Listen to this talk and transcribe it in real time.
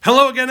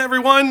Hello again,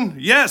 everyone.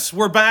 Yes,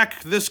 we're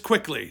back this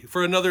quickly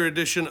for another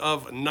edition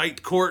of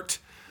Night Court.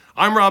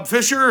 I'm Rob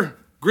Fisher,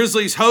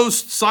 Grizzlies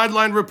host,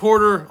 sideline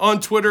reporter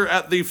on Twitter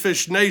at The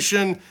Fish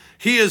Nation.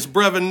 He is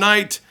Brevin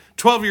Knight,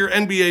 12-year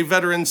NBA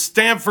veteran,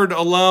 Stanford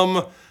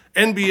alum,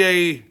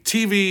 NBA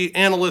TV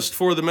analyst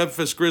for the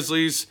Memphis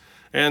Grizzlies.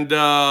 And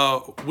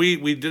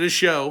we did a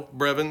show,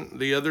 Brevin,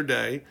 the other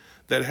day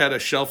that had a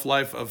shelf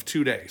life of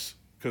 2 days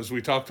because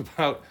we talked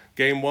about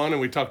Game 1 and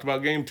we talked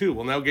about Game 2.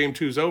 Well, now Game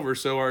 2's over,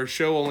 so our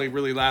show only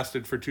really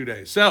lasted for 2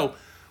 days. So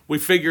we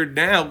figured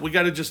now we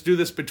got to just do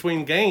this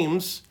between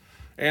games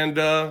and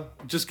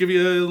just give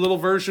you a little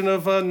version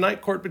of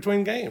Night Court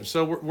between games.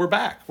 So we're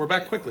back. We're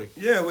back quickly.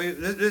 Yeah,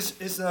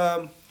 it's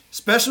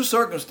special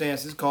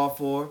circumstances call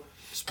for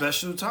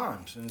special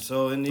times, and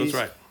so in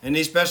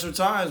these special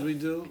times we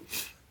do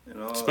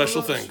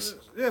special things.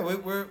 Yeah,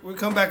 we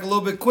come back a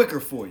little bit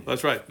quicker for you.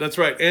 That's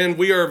right. And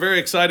we are very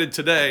excited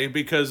today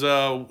because,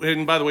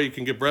 and by the way, you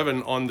can get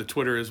Brevin on the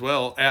Twitter as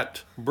well,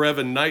 at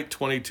Brevin Knight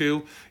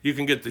 22. You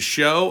can get the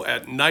show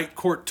at Night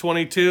Court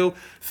 22.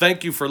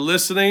 Thank you for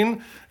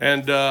listening,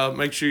 and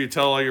make sure you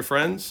tell all your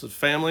friends,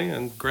 family,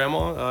 and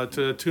grandma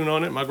to tune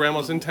on it. My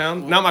grandma's in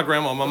town. Not my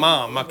grandma, my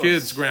mom, my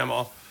kid's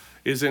grandma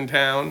is in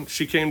town.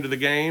 She came to the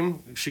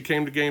game. She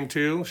came to Game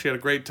 2. She had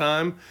a great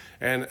time.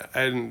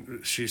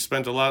 And she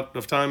spent a lot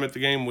of time at the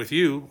game with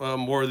you,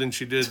 more than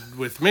she did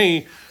with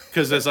me,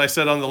 because as I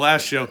said on the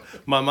last show,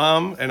 my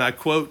mom, and I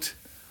quote,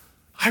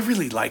 "I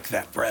really like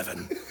that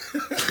Brevin."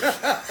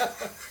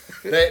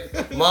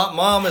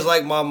 Mom is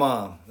like my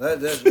mom.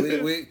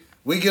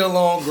 We get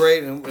along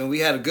great, and we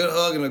had a good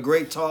hug and a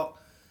great talk.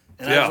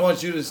 And I just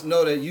want you to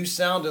know that you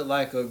sounded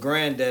like a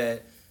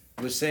granddad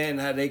was saying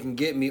how they can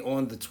get me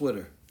on the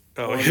Twitter.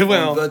 On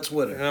the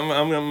Twitter.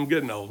 I'm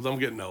getting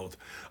old.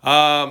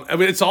 I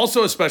mean, it's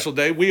also a special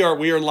day. We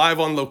are live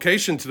on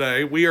location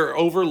today. We are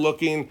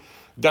overlooking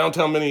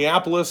downtown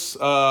Minneapolis,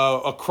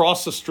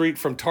 across the street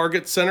from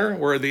Target Center,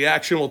 where the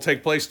action will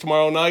take place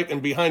tomorrow night.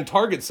 And behind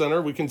Target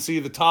Center, we can see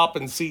the top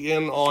and see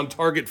in on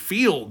Target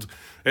Field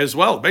as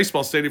well,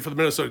 baseball stadium for the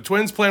Minnesota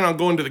Twins. Plan on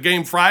going to the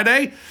game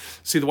Friday.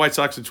 See the White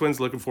Sox and Twins.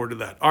 Looking forward to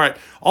that. All right.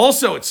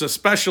 Also, it's a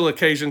special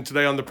occasion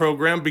today on the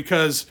program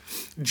because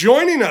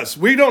joining us,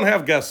 we don't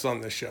have guests on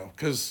this show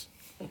because,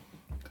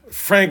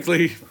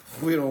 frankly,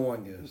 we don't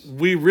want guests.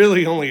 We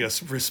really only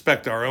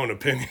respect our own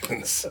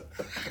opinions.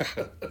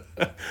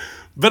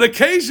 But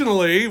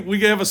occasionally,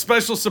 we have a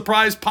special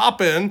surprise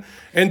pop-in.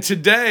 And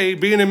today,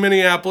 being in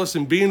Minneapolis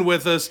and being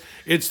with us,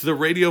 it's the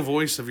radio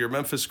voice of your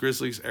Memphis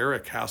Grizzlies,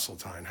 Eric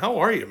Hasseltine. How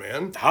are you,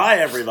 man? Hi,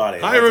 everybody.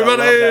 Hi,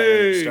 everybody. I love that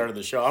when you started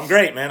the show. I'm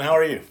great, man. How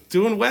are you?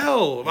 Doing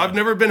well. Yeah. I've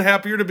never been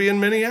happier to be in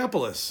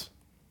Minneapolis.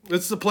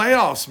 It's the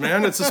playoffs,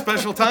 man. It's a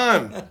special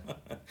time.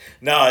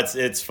 No,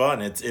 it's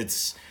fun.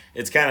 It's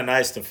kind of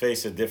nice to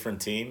face a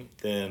different team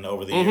than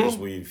over the years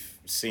we've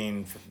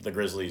seen the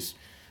Grizzlies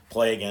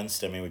play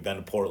against. I mean, we've been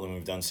to Portland,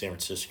 we've done San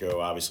Francisco,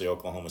 obviously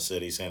Oklahoma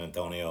City, San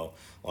Antonio,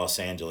 Los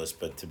Angeles,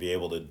 but to be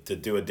able to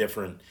do a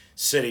different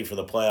city for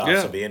the playoffs,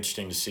 it'll be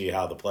interesting to see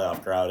how the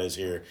playoff crowd is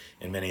here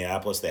in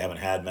Minneapolis. They haven't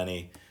had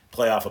many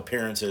playoff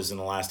appearances in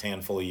the last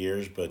handful of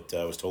years, but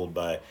I was told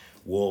by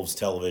Wolves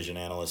television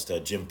analyst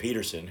Jim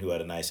Peterson, who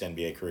had a nice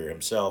NBA career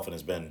himself and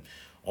has been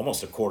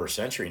almost a quarter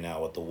century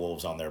now with the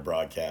Wolves on their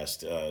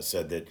broadcast,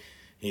 said that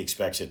he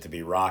expects it to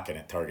be rocking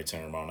at Target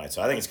Center tomorrow night.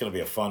 So I think it's going to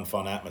be a fun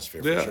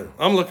atmosphere for sure.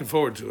 I'm looking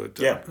forward to it.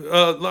 Yeah.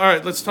 All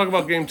right, let's talk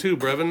about Game 2,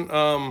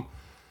 Brevin.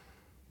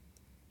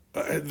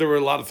 There were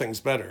a lot of things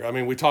better. I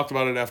mean, we talked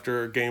about it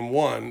after Game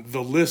 1,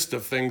 the list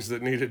of things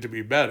that needed to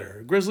be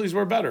better. Grizzlies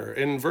were better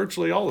in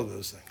virtually all of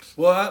those things.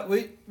 Well,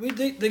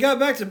 they got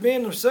back to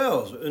being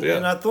themselves. And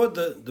I thought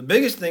the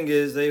biggest thing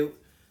is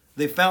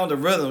they found a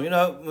rhythm. You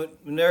know,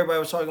 when everybody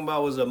was talking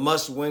about it was a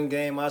must-win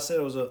game, I said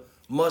it was a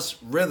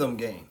must-rhythm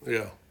game.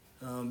 Yeah.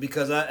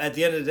 Because at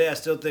the end of the day, I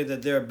still think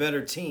that they're a better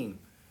team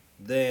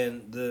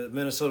than the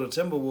Minnesota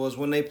Timberwolves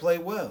when they play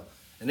well.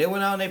 And they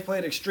went out and they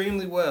played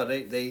extremely well.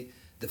 They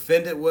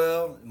defended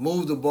well,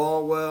 moved the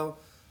ball well,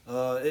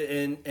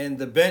 and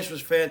the bench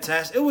was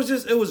fantastic. It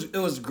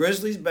was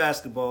Grizzlies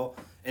basketball,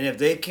 and if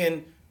they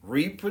can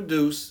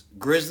reproduce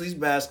Grizzlies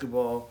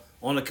basketball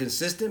on a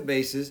consistent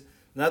basis,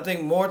 and I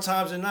think more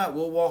times than not,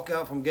 we'll walk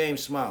out from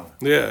games smiling.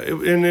 Yeah,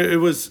 it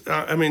was.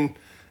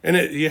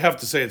 You have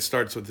to say it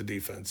starts with the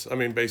defense. I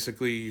mean,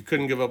 basically, you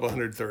couldn't give up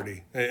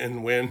 130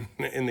 and win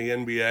in the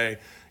NBA.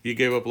 You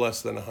gave up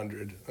less than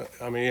 100.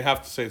 I mean, you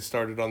have to say it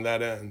started on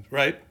that end,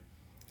 right?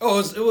 Oh,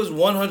 it was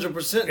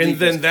 100%. And defense.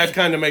 Then that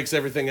kind of makes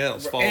everything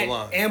else fall in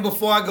line. And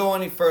before I go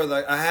any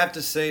further, I have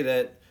to say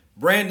that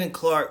Brandon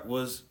Clarke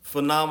was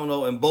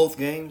phenomenal in both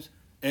games.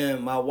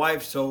 And my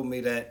wife told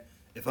me that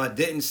if I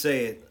didn't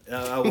say it,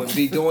 I would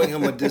be doing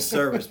him a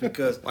disservice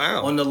because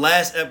on the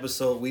last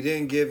episode, we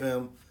didn't give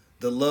him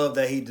the love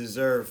that he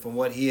deserved from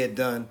what he had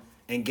done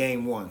in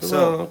Game 1.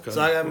 So I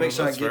got to make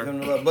sure I give him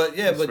the love. But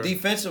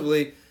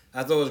defensively,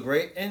 I thought it was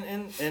great.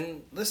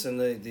 And listen,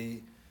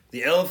 the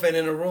elephant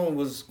in the room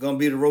was going to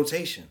be the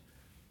rotation.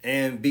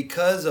 And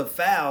because of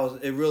fouls,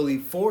 it really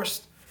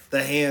forced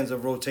the hands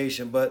of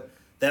rotation. But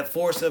that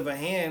force of a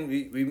hand,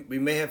 we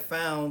may have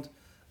found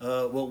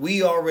what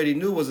we already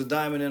knew was a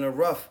diamond in the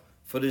rough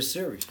for this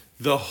series.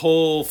 The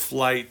whole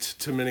flight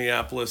to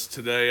Minneapolis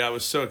today, I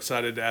was so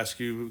excited to ask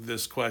you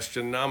this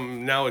question.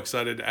 I'm now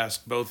excited to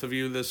ask both of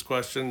you this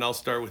question. I'll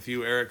start with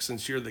you, Eric,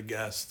 since you're the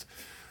guest.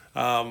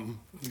 Go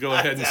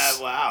ahead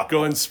and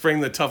go and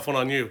spring the tough one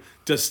on you.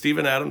 Does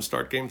Steven Adams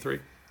start Game 3?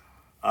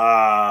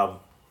 I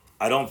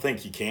don't think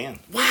he can.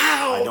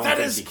 Wow, that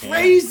is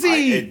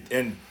crazy.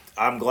 And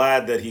I'm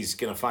glad that he's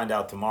going to find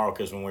out tomorrow,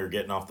 because when we were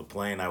getting off the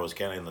plane, I was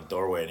kind of in the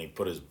doorway, and he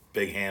put his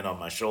big hand on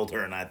my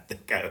shoulder, and I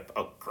think I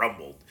about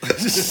crumbled.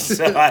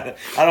 So I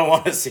don't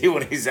want to see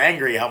when he's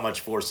angry how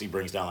much force he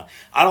brings down.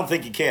 I don't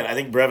think he can. I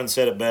think Brevin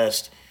said it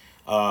best.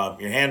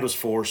 Your hand was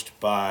forced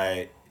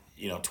by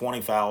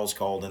 20 fouls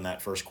called in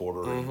that first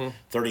quarter, and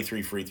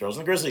 33 free throws.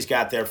 And the Grizzlies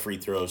got their free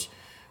throws,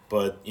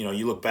 but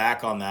you look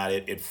back on that,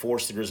 it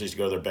forced the Grizzlies to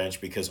go to their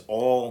bench, because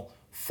all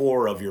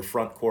 4 of your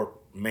front court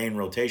main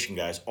rotation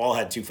guys all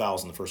had 2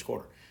 fouls in the first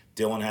quarter.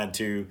 Dillon had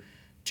 2,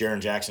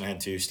 Jaren Jackson had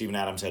 2, Steven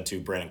Adams had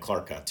 2, Brandon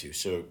Clark got 2.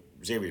 So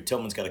Xavier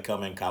Tillman's got to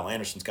come in, Kyle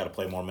Anderson's got to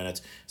play more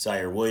minutes,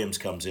 Zaire Williams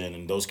comes in,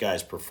 and those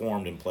guys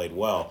performed and played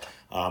well.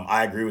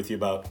 I agree with you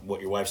about what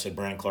your wife said,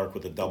 Brandon Clark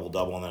with a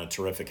double-double and then a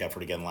terrific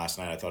effort again last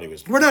night. I thought he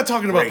was We're not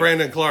talking about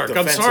Brandon Clark.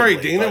 I'm sorry,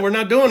 Dina. We're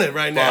not doing it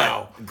right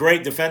now.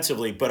 Great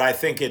defensively, but I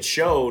think it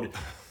showed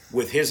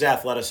with his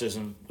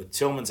athleticism, with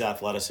Tillman's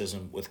athleticism,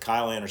 with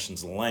Kyle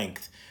Anderson's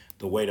length.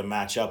 The way to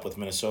match up with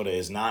Minnesota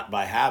is not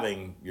by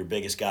having your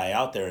biggest guy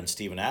out there in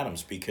Steven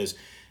Adams, because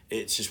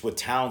it's just with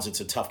Towns, it's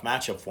a tough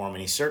matchup for him,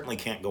 and he certainly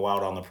can't go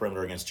out on the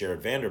perimeter against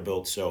Jared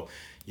Vanderbilt. So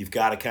you've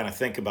got to kind of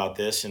think about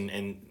this,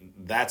 and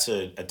that's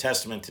a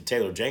testament to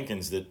Taylor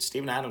Jenkins that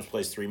Steven Adams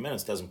plays 3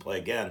 minutes, doesn't play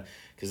again,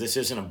 because this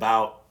isn't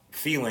about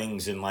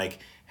feelings and like,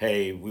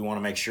 hey, we want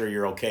to make sure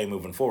you're okay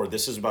moving forward.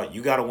 This is about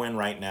you got to win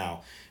right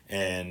now,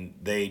 and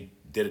they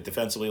did it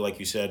defensively, like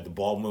you said, the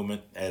ball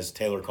movement, as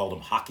Taylor called them,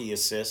 hockey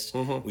assists.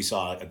 We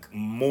saw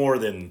more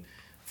than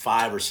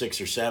 5 or 6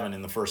 or 7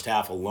 in the first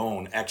half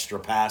alone, extra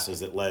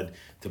passes that led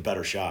to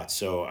better shots.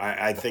 So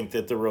I think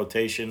that the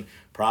rotation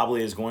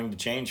probably is going to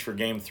change for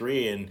Game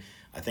 3, and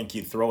I think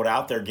you throw it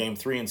out there Game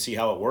 3 and see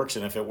how it works,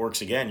 and if it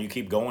works again, you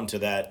keep going to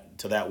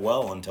that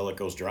well until it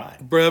goes dry.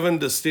 Brevin,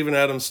 does Steven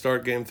Adams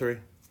start Game 3?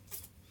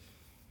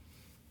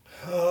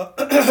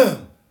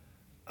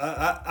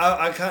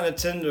 I kind of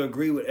tend to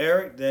agree with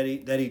Eric that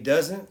he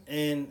doesn't,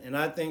 and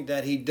I think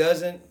that he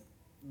doesn't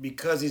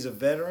because he's a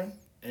veteran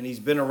and he's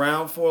been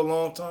around for a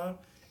long time,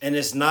 and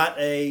it's not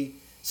a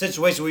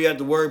situation where you have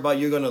to worry about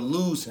you're going to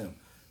lose him.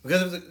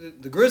 Because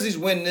if the Grizzlies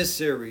win this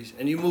series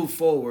and you move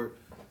forward,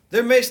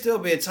 there may still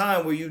be a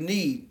time where you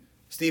need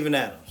Steven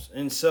Adams,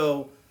 and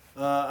so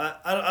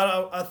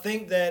I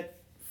think that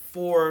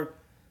for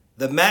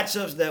the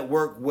matchups that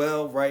work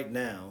well right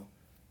now,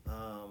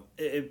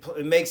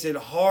 it makes it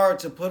hard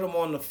to put him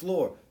on the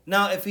floor.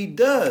 Now, if he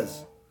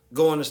does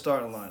go in the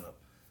starting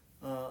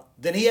lineup,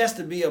 then he has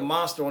to be a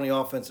monster on the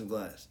offensive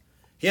glass.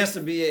 He has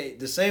to be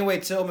the same way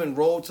Tillman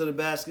rolled to the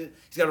basket.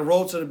 He's got to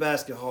roll to the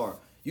basket hard.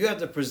 You have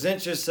to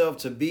present yourself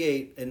to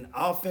be an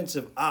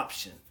offensive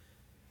option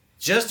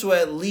just to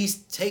at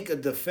least take a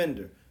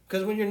defender.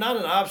 Because when you're not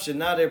an option,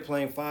 now they're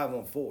playing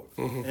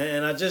 5-on-4.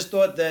 And I just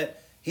thought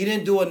that he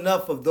didn't do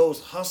enough of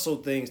those hustle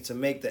things to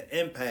make the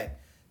impact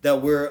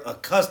that we're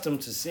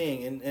accustomed to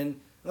seeing. And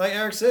like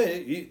Eric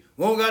said, we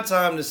don't got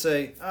time to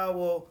say,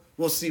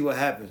 we'll see what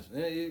happens.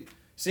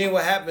 Seeing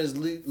what happens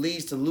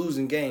leads to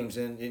losing games,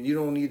 and you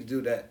don't need to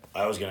do that.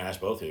 I was going to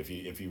ask both of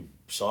you, if you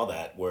saw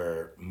that,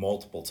 where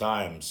multiple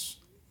times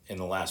in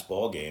the last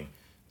ball game,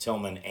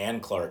 Tillman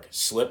and Clark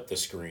slipped the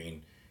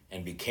screen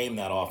and became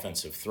that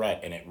offensive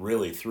threat, and it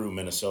really threw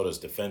Minnesota's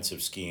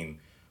defensive scheme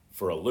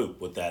for a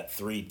loop with that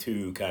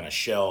 3-2 kind of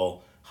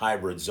shell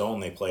hybrid zone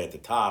they play at the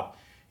top.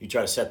 You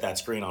try to set that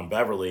screen on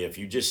Beverly. If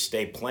you just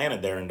stay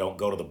planted there and don't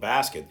go to the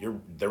basket,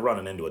 they're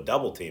running into a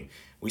double team.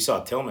 We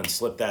saw Tillman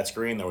slip that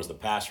screen. There was the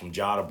pass from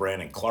Ja to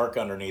Brandon Clark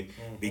underneath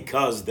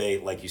because they,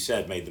 like you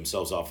said, made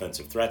themselves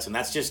offensive threats. And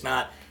that's just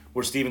not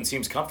where Steven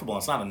seems comfortable.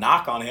 It's not a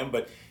knock on him,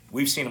 but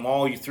we've seen him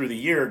all through the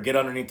year get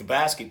underneath the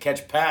basket,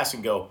 catch a pass,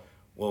 and go,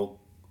 well,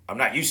 I'm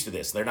not used to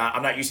this. I'm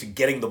not used to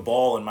getting the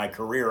ball in my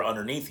career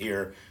underneath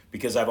here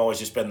because I've always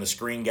just been the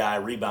screen guy,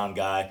 rebound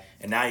guy,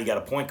 and now you got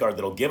a point guard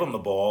that'll give him the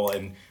ball,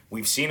 and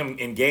we've seen him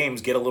in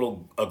games get a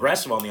little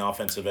aggressive on the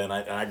offensive end.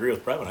 I agree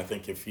with Brevin. I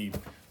think if he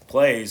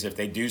plays, if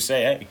they do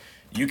say, hey,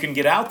 you can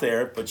get out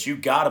there, but you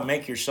got to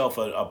make yourself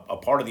a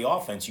part of the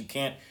offense. You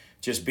can't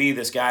just be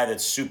this guy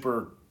that's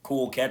super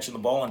cool catching the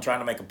ball and trying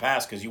to make a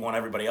pass because you want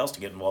everybody else to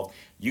get involved.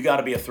 You got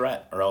to be a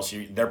threat, or else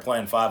they're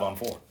playing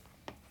 5-on-4.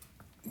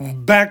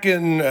 Back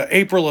in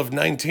April of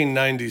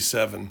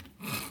 1997,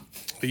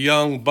 a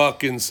young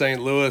buck in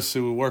St. Louis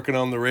who was working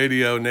on the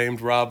radio named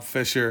Rob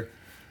Fisher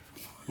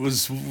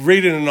was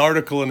reading an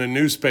article in a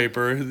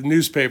newspaper. The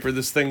newspaper,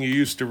 this thing you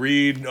used to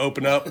read,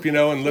 open up,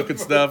 and look at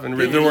stuff, and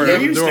there were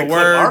words,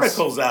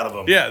 articles out of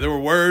them. Yeah, there were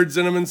words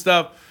in them and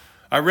stuff.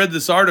 I read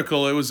this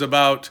article. It was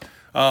about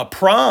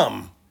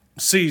prom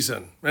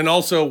season and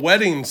also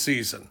wedding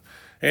season.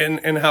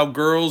 and how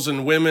girls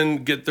and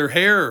women get their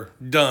hair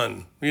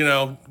done,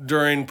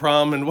 during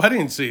prom and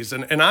wedding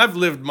season. And I've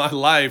lived my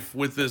life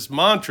with this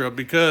mantra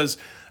because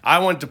I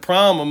went to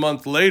prom a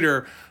month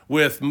later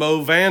with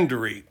Mo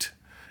Vandereet.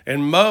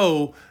 And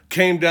Mo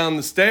came down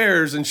the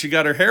stairs and she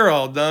got her hair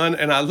all done.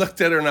 And I looked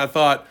at her and I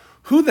thought,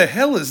 who the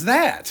hell is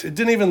that? It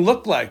didn't even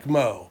look like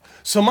Mo.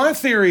 So my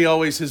theory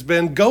always has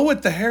been, go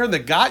with the hair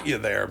that got you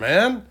there,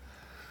 man.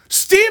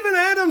 Steven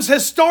Adams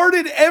has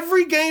started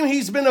every game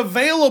he's been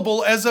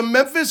available as a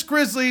Memphis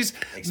Grizzlies.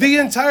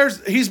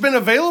 He's been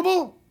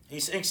available?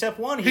 Except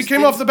one. He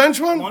came off the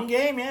bench one? One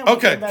game, yeah.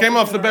 Okay, came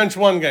off the bench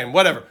one game,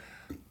 whatever.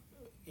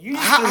 You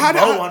just threw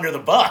Mo under the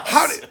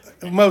bus.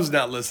 Mo's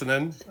not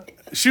listening.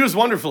 She was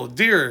wonderful,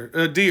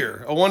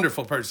 a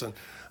wonderful person.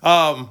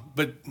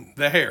 But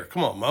the hair,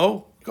 come on,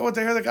 Mo, go with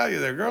the hair that got you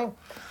there, girl.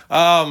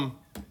 How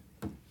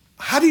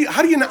do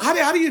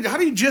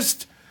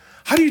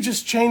you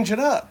just change it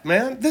up,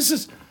 man? This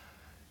is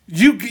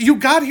you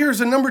got here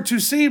as a number 2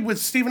 seed with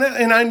Steven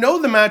Adams, and I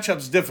know the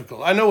matchup's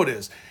difficult. I know it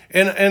is,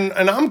 and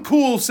I'm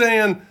cool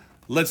saying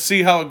let's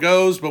see how it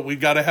goes, but we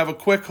got to have a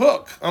quick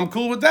hook. I'm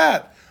cool with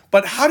that.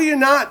 But how do you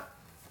not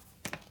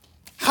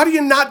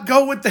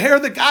go with the hair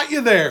that got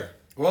you there?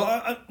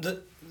 Well,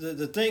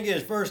 the thing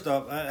is, first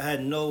off, I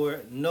had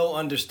no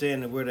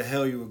understanding where the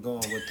hell you were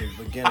going with the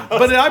beginning.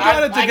 But I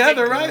brought it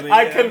together, right?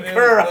 I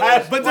concur.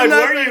 But where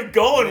are you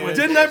going with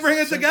Didn't I bring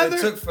it together?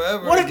 It took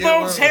forever. What if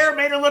Mo's hair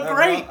made her look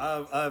great?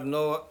 I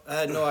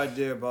had no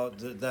idea about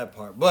that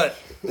part. But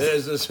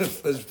as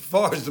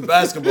far as the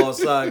basketball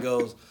side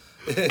goes,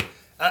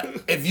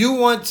 if you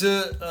want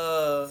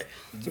to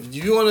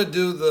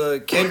do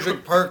the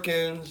Kendrick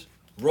Perkins,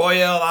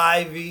 Royale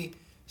Ivy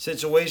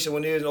situation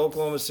when he was in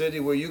Oklahoma City,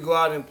 where you go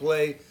out and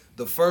play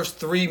the first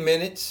 3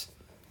 minutes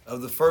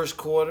of the first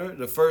quarter,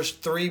 the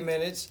first 3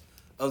 minutes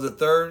of the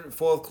third,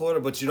 fourth quarter,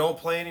 but you don't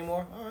play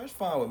anymore, all right, that's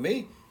fine with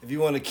me. If you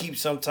want to keep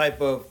some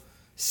type of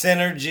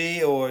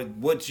synergy or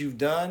what you've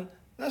done,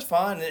 that's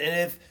fine.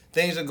 And if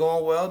things are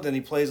going well, then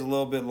he plays a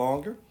little bit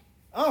longer.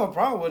 I don't have a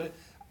problem with it.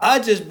 I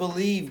just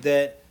believe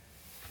that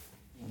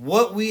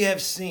what we have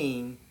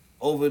seen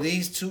over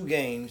these 2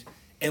 games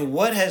and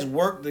what has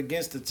worked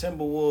against the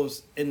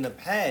Timberwolves in the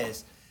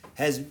past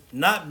has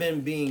not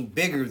been being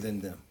bigger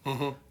than them.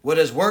 Mm-hmm. What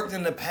has worked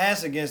in the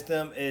past against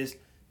them is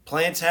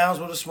playing Towns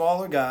with a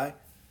smaller guy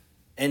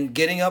and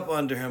getting up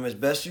under him as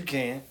best you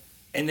can,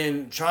 and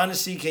then trying to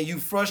see, can you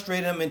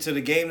frustrate him into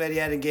the game that he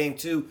had in Game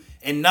 2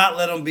 and not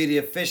let him be the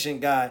efficient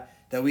guy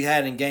that we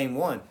had in Game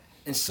 1.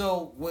 And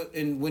so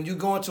when you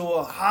go into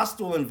a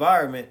hostile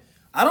environment,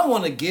 I don't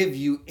want to give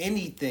you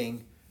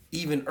anything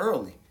even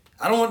early.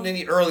 I don't want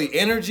any early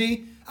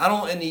energy. I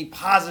don't want any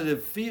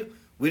positive feel.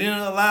 We didn't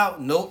allow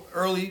no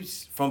early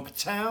from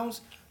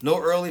Towns, no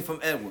early from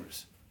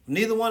Edwards.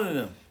 Neither one of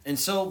them. And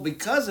so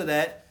because of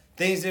that,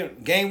 things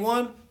in Game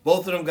 1,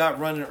 both of them got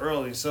running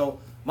early.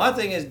 So my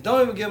thing is,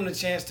 don't even give them the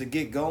chance to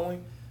get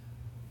going.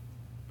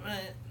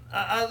 Man,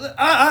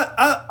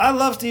 I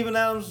love Steven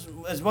Adams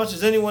as much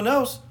as anyone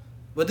else,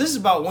 but this is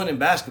about winning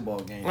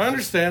basketball games. I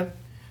understand.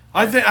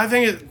 I think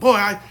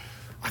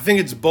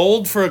it's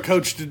bold for a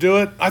coach to do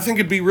it. I think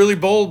it'd be really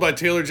bold by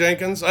Taylor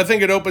Jenkins. I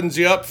think it opens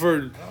you up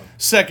for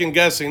second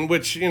guessing,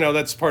 which,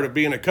 that's part of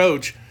being a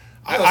coach.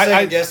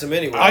 I guess him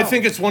anyway. I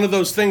think it's one of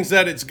those things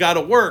that it's got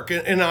to work,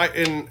 I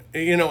mean,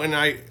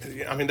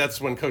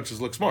 that's when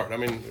coaches look smart. I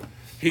mean,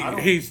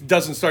 he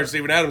doesn't start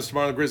Steven Adams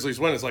tomorrow. The Grizzlies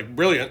win. It's like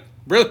brilliant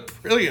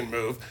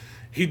move.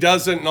 He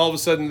doesn't, and all of a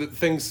sudden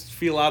things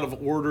feel out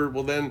of order.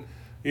 Well, then,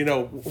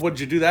 what'd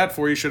you do that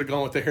for? You should have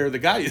gone with the hair that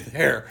got you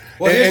there.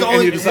 Well,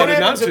 and you what decided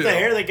happens not if to. the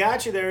hair that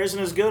got you there isn't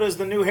as good as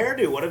the new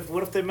hairdo? What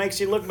if it makes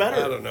you look better?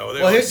 I don't know.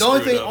 Well, here's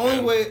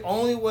the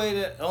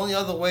only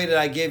other way that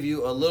I give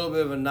you a little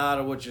bit of a nod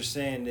of what you're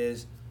saying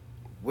is,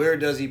 where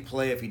does he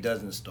play if he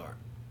doesn't start?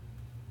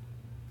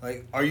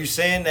 Like, are you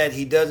saying that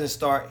he doesn't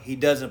start, he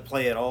doesn't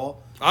play at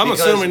all? I'm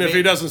assuming if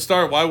he doesn't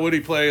start, why would he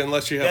play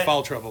unless you have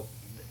foul trouble?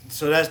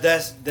 So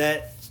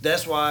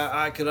that's why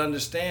I could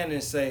understand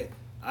and say,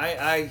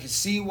 I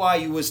see why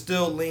you would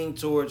still lean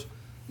towards,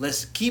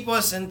 let's keep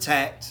us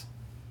intact,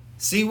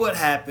 see what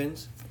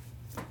happens,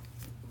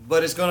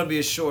 but it's going to be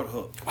a short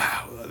hook.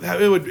 Wow,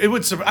 it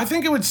would. I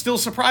think it would still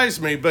surprise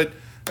me, but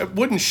it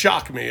wouldn't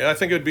shock me. I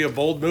think it would be a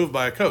bold move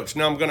by a coach.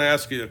 Now I'm going to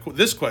ask you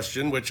this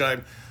question, which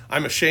I'm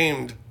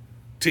ashamed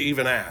to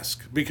even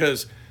ask,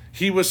 because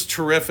he was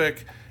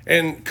terrific.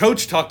 And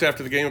Coach talked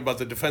after the game about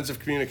the defensive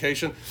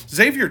communication.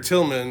 Xavier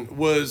Tillman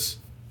was.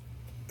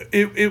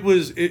 It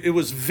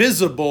was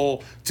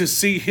visible to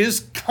see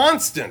his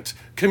constant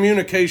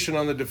communication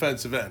on the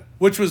defensive end,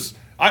 which was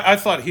I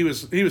thought he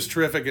was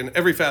terrific in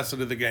every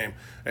facet of the game.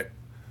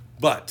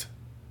 But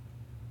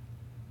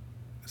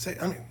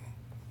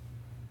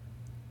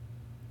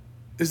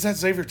is that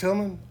Xavier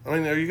Tillman? I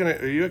mean,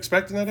 are you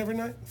expecting that every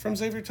night from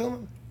Xavier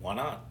Tillman? Why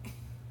not?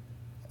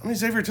 I mean,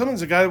 Xavier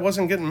Tillman's a guy that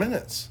wasn't getting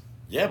minutes.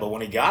 Yeah, but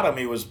when he got him,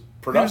 he was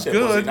productive. He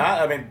was good. Was he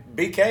not? I mean,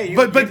 BK,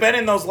 you've been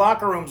in those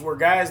locker rooms where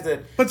guys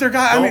that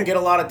don't get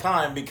a lot of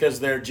time because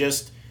they're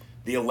just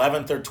the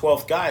 11th or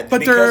 12th guy. But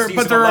because he's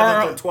but an there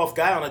 11th or 12th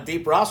guy on a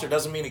deep roster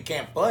doesn't mean he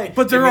can't play.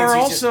 But there are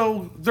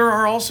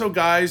also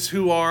guys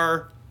who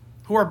are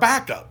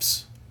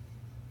backups.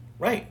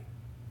 Right.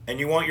 And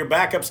you want your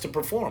backups to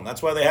perform.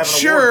 That's why they have an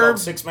award Sure, called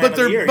Sixth Man but of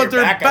the Year. they're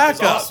backup is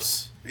backups.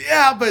 awesome.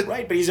 Yeah, but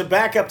Right, but he's a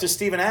backup to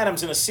Steven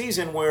Adams in a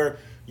season where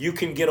you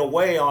can get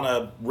away on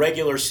a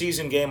regular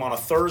season game on a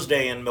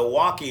Thursday in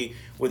Milwaukee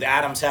with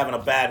Adams having a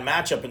bad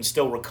matchup and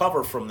still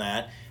recover from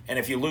that. And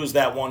if you lose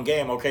that one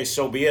game, okay,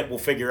 so be it. We'll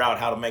figure out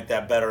how to make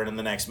that better in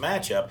the next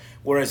matchup.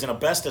 Whereas in a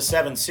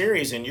best-of-7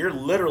 series, and you're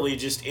literally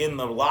just in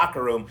the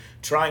locker room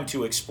trying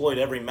to exploit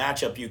every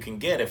matchup you can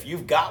get. If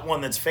you've got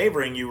one that's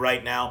favoring you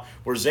right now,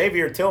 where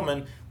Xavier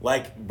Tillman,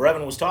 like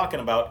Brevin was talking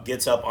about,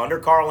 gets up under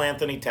Karl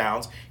Anthony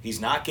Towns, he's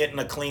not getting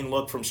a clean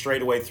look from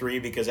straightaway three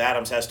because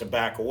Adams has to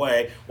back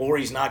away, or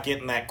he's not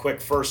getting that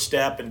quick first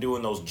step and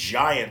doing those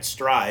giant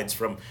strides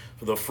from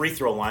the free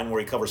throw line where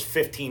he covers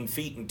 15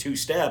 feet in 2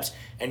 steps,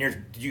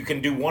 and you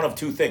can do one of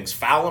two things: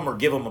 foul him or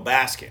give him a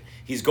basket.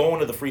 He's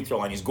going to the free throw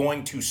line. He's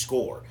going to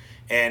score.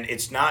 And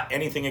it's not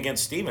anything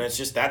against Steven. It's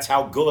just that's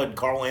how good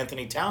Karl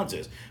Anthony Towns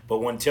is. But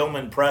when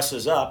Tillman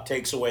presses up,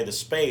 takes away the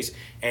space,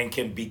 and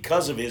can,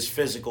 because of his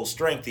physical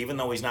strength, even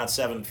though he's not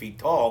 7 feet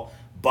tall,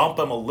 bump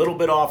him a little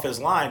bit off his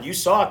line, you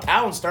saw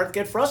Towns start to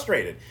get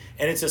frustrated.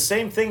 And it's the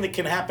same thing that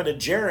can happen to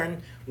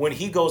Jaren when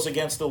he goes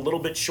against a little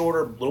bit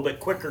shorter, a little bit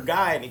quicker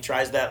guy, and he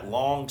tries that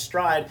long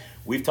stride.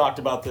 We've talked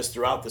about this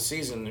throughout the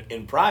season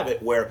in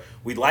private, where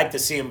we'd like to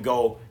see him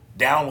go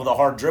down with a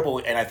hard dribble,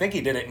 and I think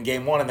he did it in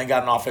game 1 and then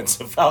got an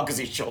offensive foul because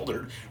he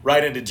shouldered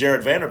right into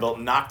Jared Vanderbilt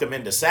and knocked him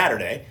into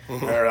Saturday,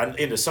 or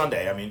into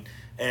Sunday, I mean.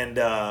 And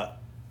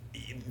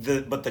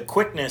but the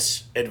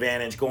quickness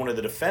advantage going to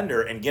the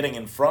defender and getting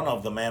in front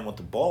of the man with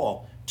the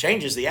ball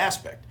changes the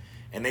aspect.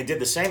 And they did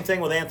the same thing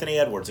with Anthony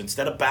Edwards.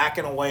 Instead of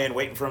backing away and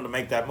waiting for him to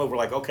make that move, we're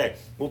like, okay,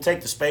 we'll take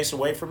the space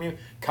away from you,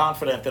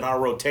 confident that our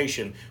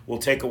rotation will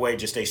take away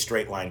just a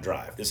straight line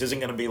drive. This isn't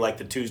going to be like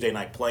the Tuesday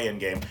night play-in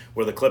game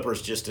where the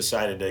Clippers just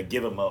decided to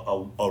give him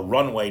a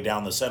runway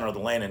down the center of the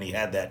lane and he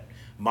had that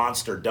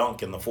monster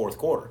dunk in the fourth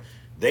quarter.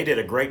 They did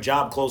a great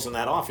job closing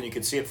that off, and you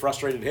could see it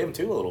frustrated him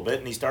too a little bit,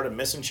 and he started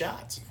missing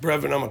shots.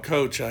 Brevin, I'm a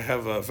coach. I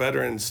have a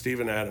veteran,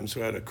 Steven Adams,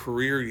 who had a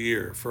career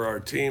year for our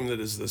team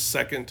that is the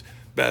second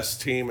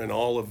best team in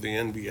all of the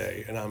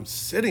NBA, and I'm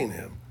sitting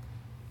him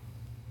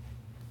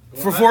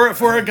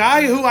for a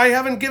guy who I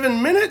haven't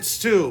given minutes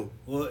to.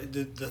 Well,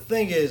 the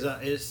thing is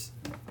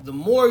the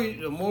more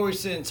we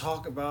sit and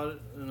talk about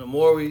it, and the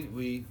more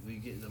we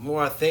get, the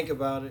more I think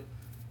about it,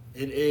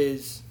 it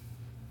is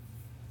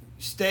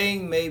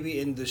staying maybe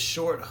in the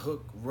short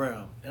hook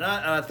realm. And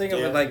I think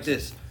of it like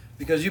this,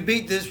 because you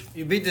beat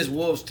this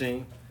Wolves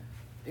team,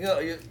 you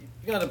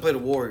got to play the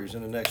Warriors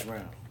in the next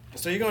round.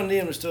 So you're going to need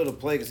him to still to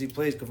play because he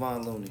plays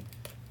Kevon Looney.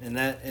 And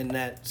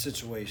that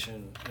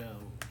situation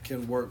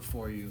can work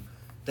for you,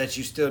 that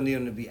you still need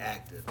him to be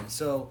active. And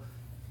so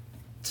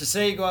to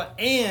say you go out,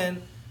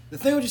 and the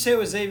thing what you say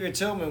with Xavier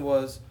Tillman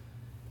was,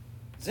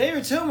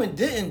 Xavier Tillman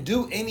didn't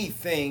do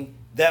anything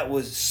that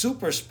was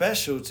super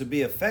special to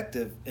be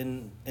effective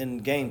in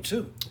game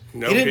 2.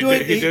 No, he did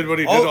what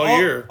he did all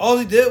year. All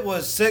he did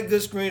was set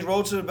good screens,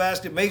 roll to the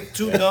basket, make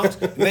 2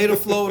 dunks, made a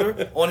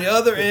floater. On the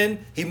other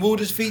end, he moved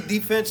his feet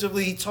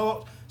defensively. He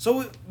talked.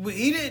 So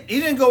he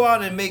didn't go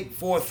out and make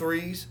 4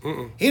 threes.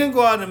 He didn't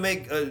go out and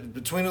make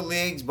between the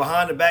legs,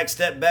 behind the back,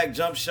 step back,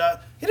 jump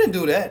shot. He didn't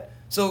do that.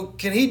 So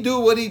can he do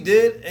what he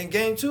did in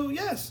game 2?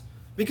 Yes.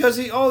 Because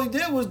all he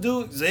did was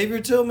do Xavier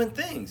Tillman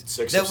things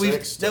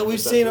that we've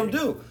seen him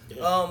do.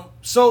 Yeah.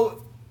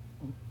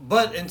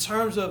 But in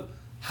terms of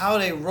how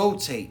they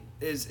rotate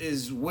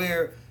is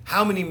where,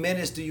 how many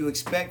minutes do you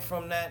expect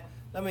from that?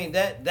 I mean,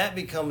 that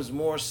becomes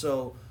more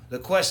so the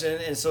question,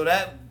 and so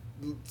that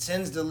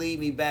tends to lead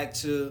me back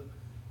to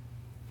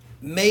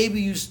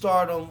maybe you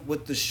start them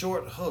with the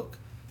short hook,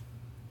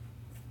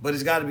 but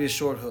it's got to be a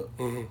short hook.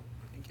 Mm-hmm.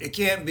 It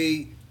can't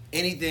be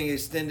anything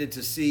extended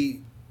to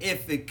see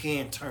if it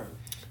can turn.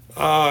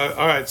 All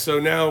right, so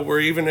now we're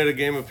even at a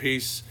game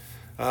apiece.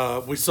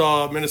 We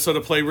saw Minnesota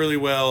play really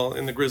well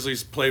and the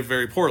Grizzlies play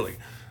very poorly.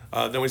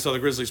 Then we saw the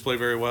Grizzlies play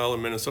very well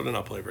and Minnesota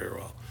not play very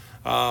well.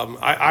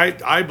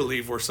 I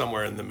believe we're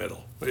somewhere in the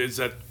middle. Is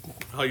that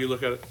how you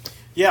look at it?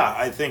 Yeah,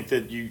 I think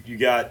that you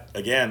got,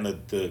 again,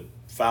 the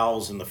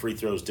fouls and the free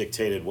throws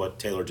dictated what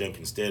Taylor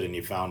Jenkins did, and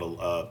you found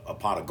a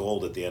pot of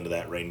gold at the end of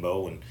that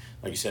rainbow. And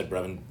like you said,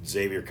 Brevin,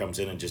 Xavier comes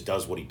in and just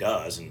does what he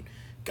does and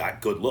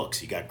got good looks.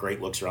 He got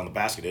great looks around the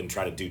basket. Didn't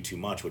try to do too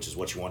much, which is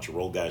what you want your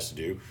role guys to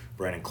do.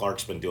 Brandon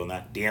Clark's been doing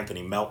that.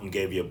 D'Anthony Melton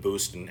gave you a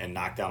boost and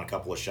knocked down a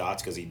couple of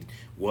shots because he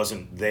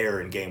wasn't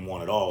there in game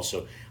 1 at all.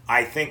 So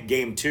I think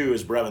game 2,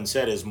 as Brevin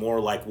said, is more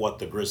like what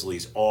the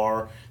Grizzlies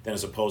are than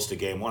as opposed to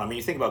game 1. I mean,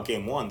 you think about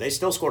game 1, they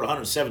still scored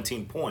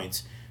 117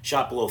 points,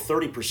 shot below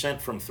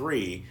 30% from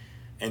 3,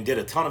 and did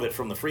a ton of it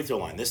from the free throw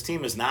line. This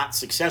team is not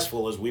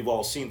successful, as we've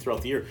all seen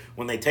throughout the year,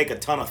 when they take a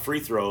ton of free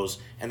throws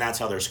and that's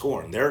how they're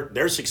scoring.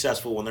 They're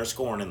successful when they're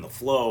scoring in the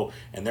flow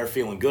and they're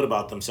feeling good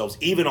about themselves,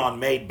 even on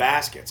made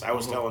baskets. I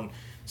was telling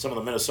some of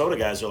the Minnesota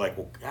guys are like,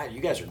 well, God, you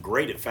guys are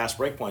great at fast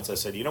break points. I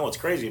said, you know what's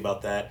crazy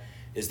about that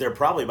is they're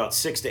probably about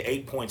 6 to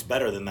 8 points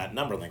better than that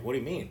number. I'm like, what do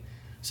you mean?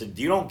 I said,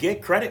 you don't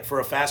get credit for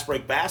a fast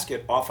break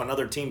basket off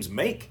another team's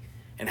make.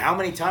 And how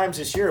many times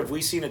this year have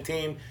we seen a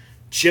team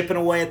chipping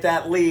away at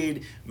that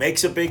lead,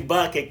 makes a big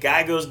bucket,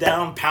 guy goes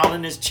down,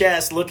 pounding his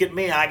chest, look at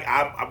me,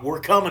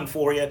 we're coming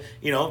for you,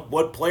 you know,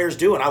 what players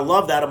do, and I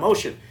love that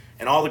emotion.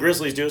 And all the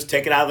Grizzlies do is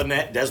take it out of the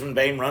net, Desmond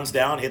Bane runs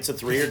down, hits a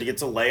three, or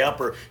gets a layup,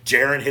 or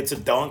Jaren hits a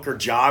dunk, or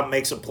Ja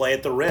makes a play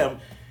at the rim,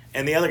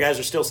 and the other guys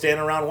are still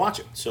standing around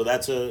watching. So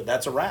that's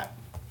a wrap.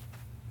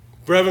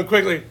 Brevin,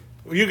 quickly,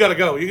 you got to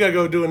go. You got to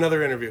go do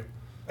another interview.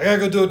 I got to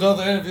go do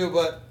another interview,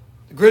 but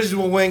the Grizzlies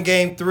will win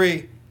Game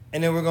 3,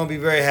 and then we're going to be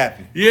very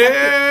happy.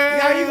 Yeah.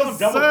 How are you going to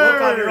double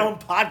book on your own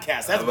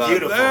podcast? That's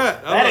beautiful.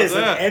 That is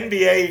an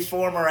NBA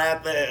former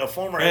athlete, a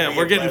former NBA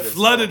we're getting player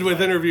flooded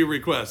with interview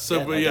requests.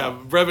 So, Yeah,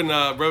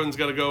 Brevin's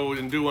got to go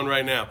and do one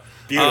right now.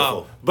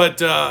 Beautiful. But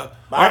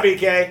Bye,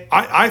 BK.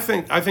 I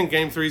think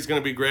Game 3 is going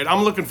to be great.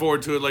 I'm looking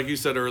forward to it, like you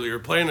said earlier,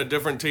 playing a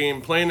different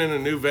team, playing in a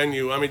new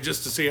venue. I mean,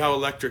 just to see how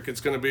electric it's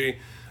going to be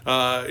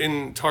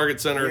in Target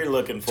Center. You're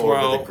looking forward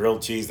tomorrow. to the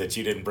grilled cheese that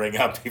you didn't bring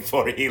up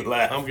before he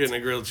left. I'm getting a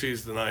grilled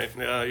cheese tonight.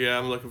 Yeah,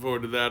 I'm looking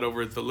forward to that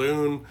over at the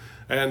Loon.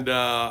 And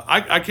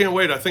I can't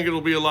wait. I think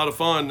it'll be a lot of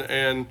fun.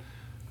 And,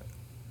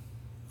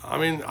 I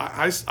mean,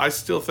 I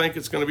still think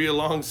it's going to be a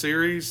long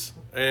series.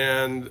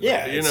 And,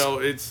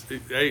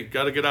 hey,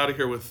 got to get out of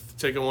here with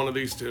taking one of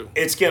these two.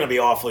 It's going to be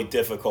awfully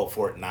difficult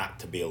for it not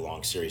to be a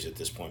long series at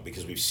this point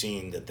because we've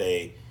seen that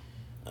the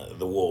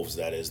Wolves,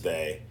 that is,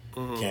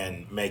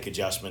 can make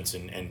adjustments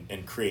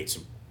and create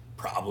some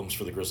problems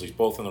for the Grizzlies,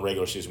 both in the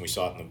regular season. We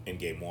saw it in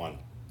Game 1.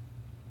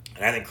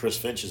 And I think Chris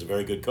Finch is a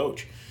very good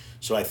coach.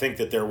 So I think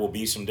that there will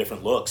be some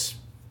different looks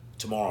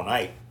tomorrow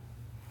night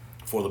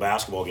for the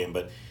basketball game.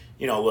 But,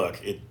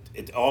 look,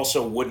 it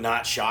also would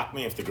not shock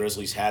me if the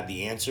Grizzlies had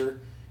the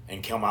answer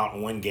and come out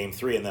and win Game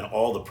 3, and then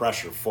all the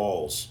pressure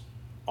falls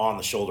on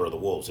the shoulder of the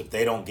Wolves. If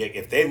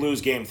they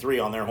lose Game 3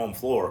 on their home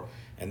floor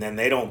and then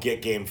they don't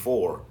get Game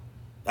 4,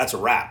 that's a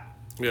wrap.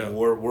 Yeah.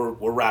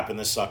 We're wrapping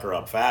this sucker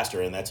up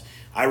faster, and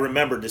I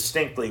remember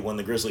distinctly when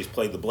the Grizzlies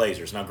played the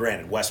Blazers. Now,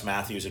 granted, Wes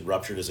Matthews had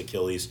ruptured his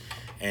Achilles,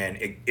 and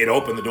it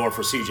opened the door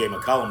for C.J.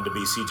 McCollum to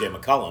be C.J.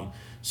 McCollum.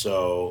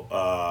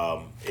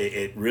 So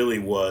it really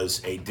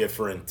was a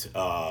different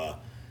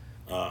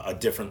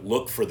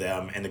look for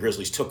them, and the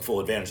Grizzlies took full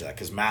advantage of that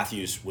because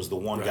Matthews was the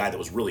one guy that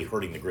was really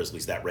hurting the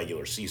Grizzlies that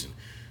regular season.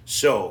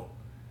 So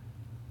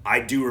I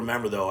do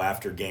remember, though,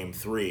 after Game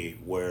 3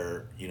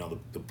 where,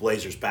 the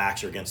Blazers'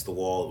 backs are against the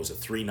wall. It was a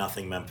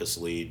 3-0 Memphis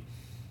lead.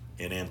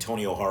 And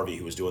Antonio Harvey,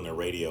 who was doing their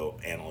radio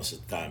analyst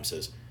at the time,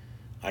 says,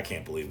 I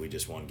can't believe we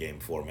just won Game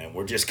 4, man.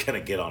 We're just going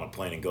to get on a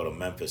plane and go to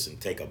Memphis and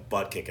take a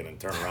butt kicking and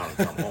turn around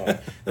and come home.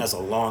 That's a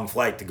long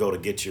flight to go to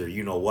get your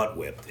you-know-what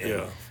whipped.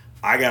 And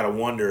I got to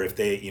wonder if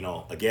they,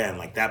 again,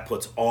 like that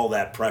puts all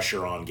that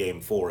pressure on Game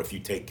 4 if you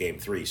take Game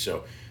 3.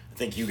 So I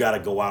think you got to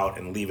go out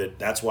and leave it.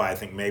 That's why I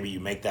think maybe you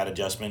make that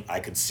adjustment. I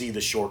could see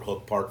the short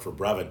hook part for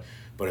Brevin.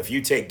 But if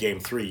you take Game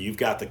 3, you've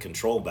got the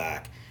control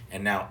back,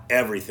 and now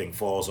everything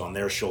falls on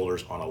their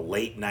shoulders on a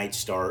late night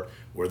start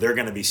where they're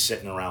going to be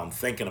sitting around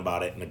thinking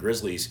about it. And the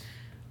Grizzlies,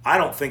 I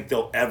don't think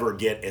they'll ever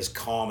get as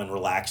calm and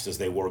relaxed as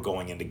they were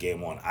going into Game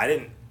 1. I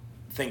didn't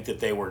think that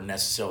they were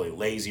necessarily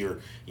lazy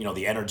or,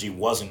 the energy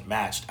wasn't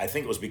matched. I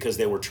think it was because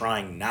they were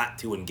trying not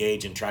to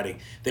engage and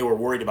they were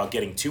worried about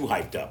getting too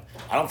hyped up.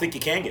 I don't think you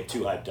can get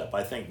too hyped up.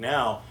 I think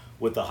now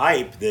with the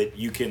hype that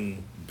you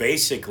can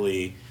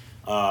basically,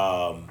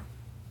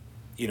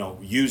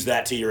 use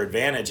that to your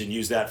advantage and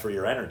use that for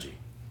your energy.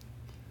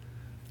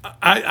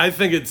 I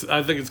think it's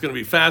going to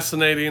be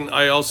fascinating.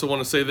 I also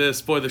want to say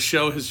this: boy, the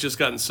show has just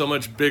gotten so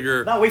much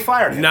bigger. No, we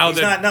fired him.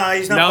 He's not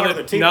part of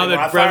the team anymore.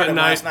 I fired him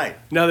last night.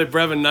 Now that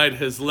Brevin Knight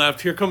has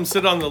left, here comes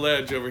sit on the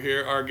ledge over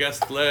here, our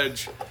guest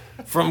ledge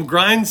from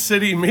Grind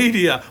City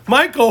Media.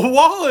 Michael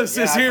Wallace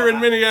is here in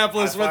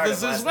Minneapolis with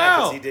us as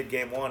well. He did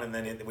Game 1, and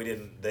then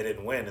they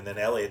didn't win, and then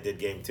Elliott did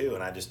Game 2,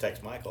 and I just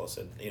texted Michael. I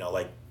said,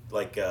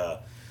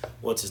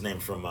 what's his name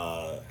from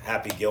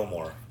Happy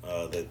Gilmore?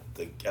 The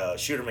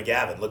Shooter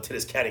McGavin looked at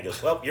his cat. He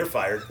goes, "Well, you're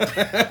fired." He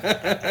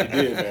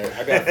did, man.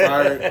 I got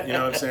fired. You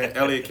know what I'm saying?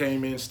 Elliott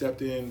came in,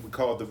 stepped in. We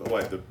called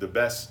the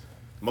best,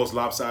 most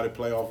lopsided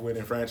playoff win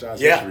in franchise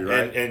history,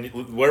 right? And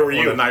where were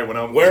you? On the night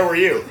when where were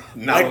you?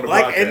 Not on the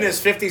broadcast. In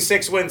this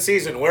 56-win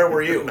season, where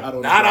were you? Not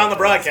on the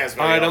broadcast.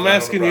 All right, I'm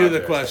asking you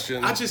the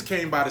question. I just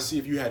came by to see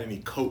if you had any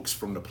Cokes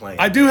from the plane.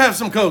 I do have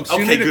some Cokes.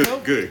 Okay,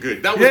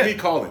 good. That was me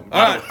calling.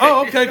 All right.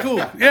 Oh, okay,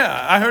 cool.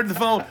 Yeah, I heard the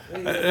phone. I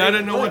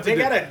didn't know what to do.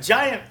 They got a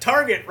giant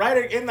target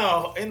right in the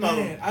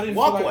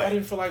walkway. I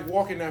didn't feel like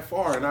walking that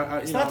far,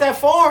 and it's not that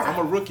far. I'm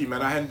a rookie,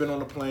 man. I hadn't been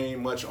on a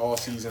plane much all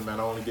season, man.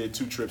 I only did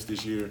 2 trips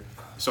this year.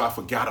 So I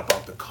forgot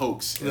about the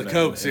Cokes. The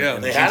Cokes, yeah.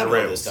 They had them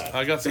ginger this ales. time.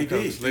 I got some They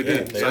Cokes. did. They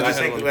did. So I just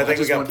think wanted- we I got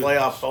just wanted to-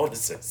 playoff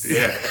bonuses.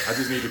 Yeah, I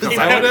just need to come You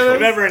back.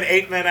 remember an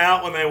 8-man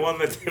out when they won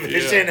the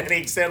division, Yeah. and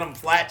he sent them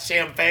flat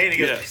champagne. He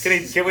goes,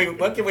 Yes.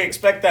 "What can we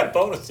expect that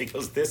bonus?" He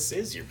goes, "This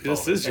is your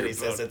bonus." This is your and he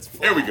says bonus. it's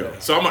There we go.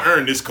 So I'm gonna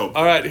earn this Coke.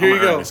 All right, here you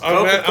I'ma earn go. this I'm,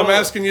 Coke. I'm Coca-Cola.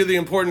 asking you the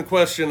important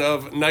question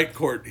of Night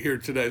Court here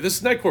today. This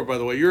is Night Court, by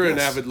the way. You're an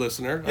avid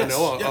listener, I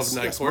know, of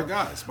Night Court. My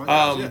guys,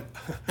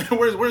 yeah.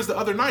 where's the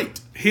other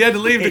night? He had to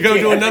leave to go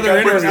do another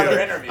interview.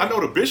 I know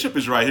the bishop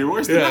is right here.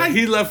 Where's the Yeah, night?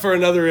 he left for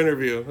another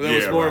interview. That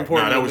was more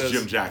important. Nah, that than was this.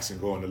 Jim Jackson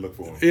going to look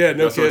for him. Yeah,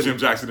 no That's what kidding. Jim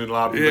Jackson in the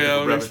lobby. Yeah,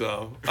 I looking think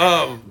for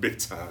so. Big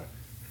time.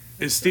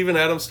 Is Steven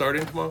Adams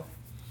starting tomorrow?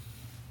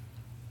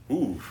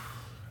 Ooh,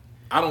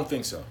 I don't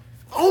think so.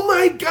 Oh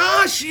my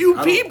gosh, you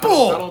I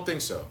people! don't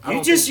think so. I You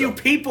don't just think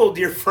so. peopled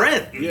your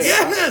friends. Yeah,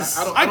 Yes!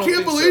 don't I can't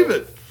think believe so.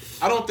 it.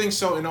 I don't think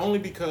so, and only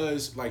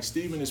because like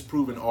Steven has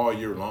proven all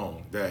year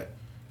long that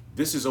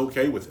this is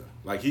okay with him.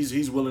 Like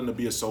he's willing to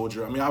be a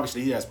soldier. I mean,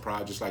 obviously he has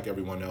pride just like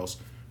everyone else.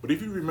 But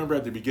if you remember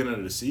at the beginning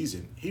of the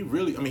season,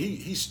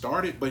 he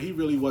started, but he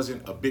really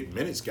wasn't a big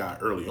minutes guy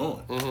early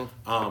on.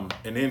 Mm-hmm.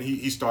 And then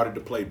he started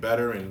to play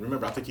better. And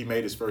remember, I think he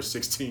made his first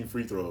 16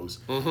 free throws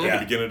Mm-hmm. at Yeah.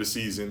 the beginning of the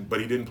season, but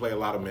he didn't play a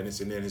lot of minutes.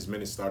 And then his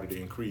minutes started to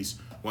increase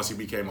once he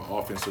became an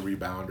offensive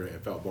rebounder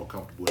and felt more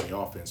comfortable in the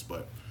offense.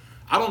 But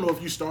I don't know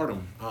if you start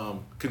him,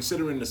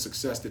 considering the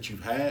success that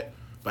you've had.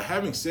 But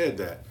having said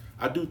that,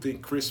 I do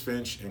think Chris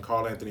Finch and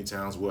Karl Anthony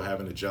Towns will have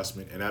an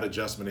adjustment, and that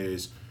adjustment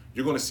is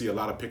you're going to see a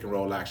lot of pick and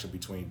roll action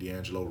between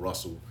D'Angelo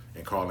Russell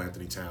and Karl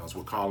Anthony Towns,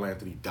 with Karl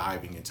Anthony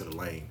diving into the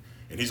lane.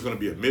 And he's going to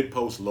be a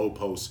mid-post,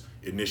 low-post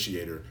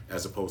initiator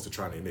as opposed to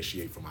trying to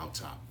initiate from out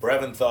top.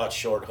 Brevin thought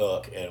short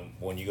hook, and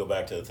when you go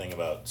back to the thing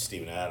about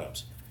Steven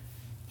Adams,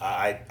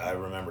 I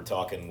remember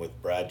talking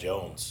with Brad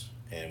Jones,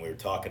 and we were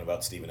talking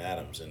about Steven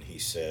Adams, and he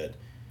said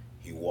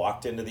he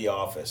walked into the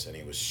office and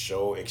he was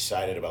so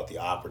excited about the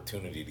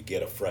opportunity to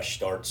get a fresh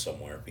start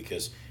somewhere,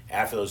 because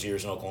after those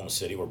years in Oklahoma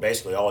City, where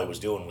basically all he was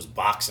doing was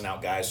boxing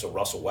out guys so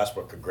Russell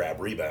Westbrook could grab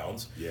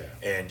rebounds, Yeah.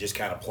 and just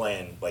kind of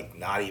playing like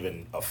not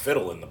even a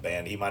fiddle in the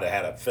band. He might have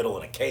had a fiddle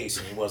in a case,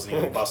 and he wasn't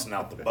even busting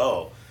out the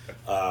bow.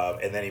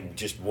 And then he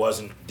just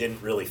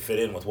didn't really fit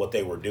in with what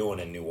they were doing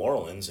in New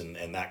Orleans,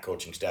 and that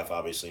coaching staff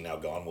obviously now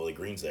gone. Willie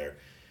Green's there.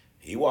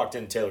 He walked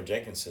in, Taylor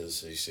Jenkins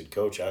he said,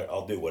 "Coach,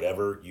 I'll do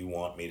whatever you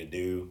want me to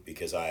do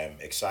because I am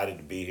excited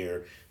to be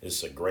here. This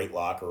is a great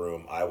locker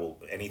room.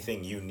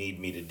 Anything you need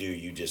me to do,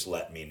 you just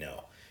let me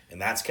know." And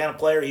that's the kind of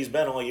player he's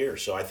been all year.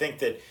 So I think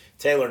that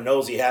Taylor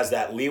knows he has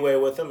that leeway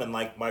with him, and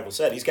like Michael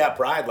said, he's got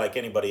pride like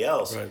anybody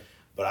else. Right.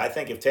 But I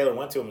think if Taylor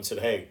went to him and said,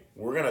 "Hey,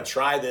 we're going to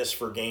try this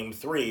for game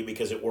 3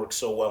 because it worked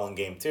so well in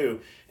game 2,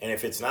 and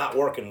if it's not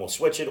working, we'll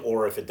switch it,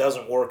 or if it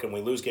doesn't work and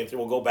we lose game 3,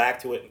 we'll go back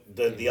to it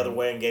the other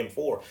way in game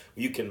 4.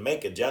 You can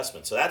make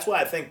adjustments." So that's why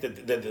I think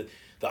that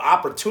the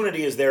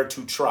opportunity is there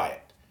to try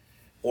it.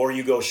 Or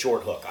you go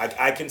short hook.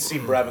 I can see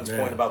Brevin's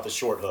point about the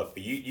short hook,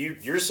 but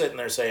you're sitting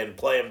there saying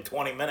play him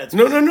 20 minutes.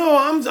 No.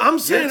 I'm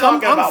saying You're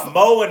talking I'm about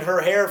mowing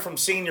her hair from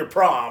senior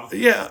prom.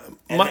 Yeah,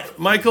 And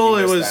Michael.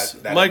 you It missed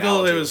was that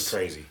Michael. analogy. It It was was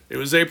crazy. It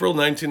was April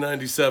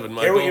 1997.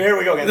 Michael. Here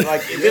we go again.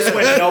 Like this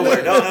went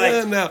nowhere. No,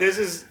 like, No. this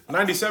is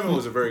 97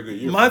 was a very good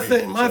year My for me.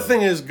 thing. My so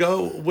thing is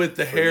go with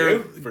the hair.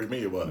 you? For me,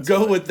 it was.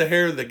 Go with the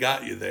hair that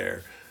got you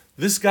there.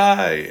 This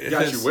guy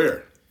Got has you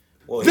where?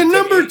 well, the he took-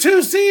 number he-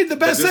 2 seed, the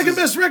best, this second is-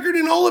 best record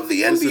in all of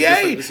the is NBA,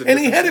 different- this is a and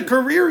he different had a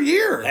season. career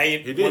year.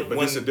 Hey, He did, but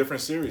when- it's a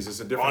different series. It's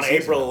a different on season.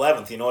 April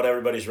 11th, you know what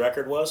everybody's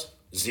record was?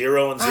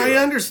 0-0. I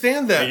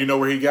understand that. And you know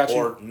where he got you?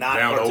 Or not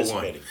Down 0-1.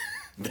 participating.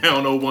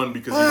 Down 0-1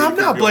 because Well, he really I'm not couldn't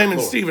be on the blaming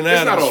floor. Steven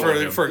It's not Adams all on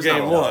him. for It's not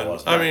game all on one.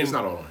 him. I mean, It's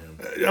not all on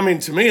him. I mean,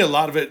 to me, a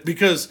lot of it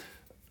because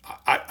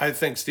I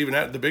think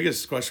the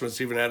biggest question with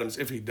Steven Adams,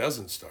 if he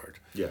doesn't start,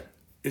 Yeah.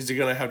 is he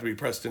going to have to be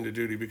pressed into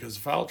duty because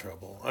of foul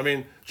trouble? I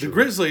mean, the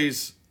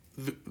Grizzlies,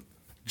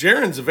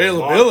 Jaren's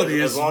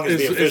availability as long as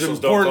is the officials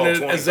don't call important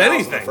 20 as fouls in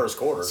anything. the first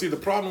quarter. See, the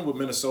problem with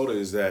Minnesota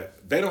is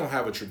that they don't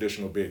have a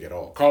traditional big at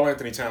all. Karl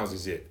Anthony Towns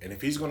is it. And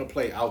if he's going to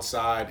play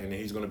outside and then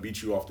he's going to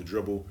beat you off the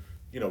dribble,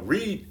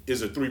 Reed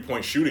is a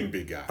three-point shooting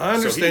big guy. I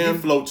understand. So he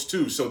floats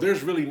too. So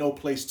there's really no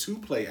place to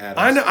play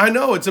Adams. I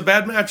know it's a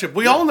bad matchup.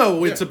 We all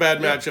know it's yeah, a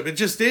bad yeah. matchup. It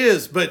just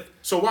is, but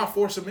So why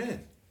force him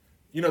in?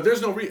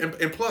 There's no reason.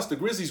 And plus, the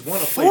Grizzlies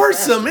want to play force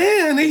faster. him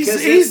in.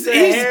 Because it's the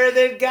hair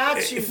that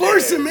got you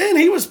force there. him in.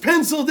 He was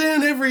penciled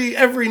in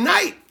every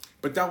night.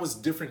 But that was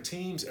different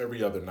teams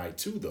every other night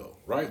too, though,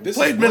 right? This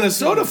Played is one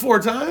Minnesota team. 4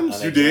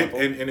 times. You did,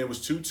 Example. and it was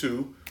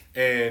 2-2.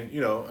 And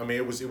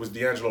it was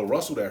D'Angelo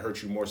Russell that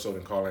hurt you more so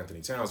than Karl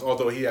Anthony Towns,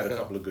 although he had a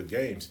couple of good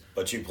games.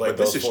 But you played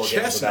But this those is 4 games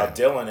chess without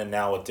now. Dylan, and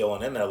now with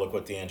Dylan in there, look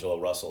what D'Angelo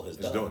Russell has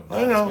done. doing.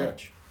 I know. Yeah.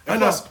 I And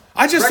know. plus,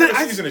 I just regular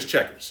think- season is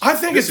checkers. I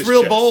think This it's is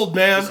real chess. bold,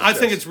 man. This is I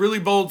think chess. it's really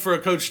bold for a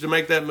coach to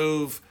make that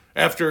move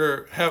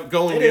after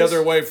going It the is.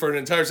 other way for an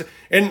entire season.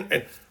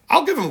 And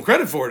I'll give him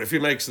credit for it if he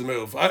makes the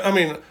move.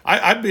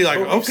 I'd be like,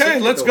 But we've okay, seen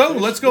it, let's though, go,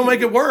 Fish. let's go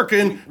make it work.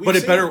 We've But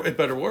seen it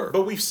better work.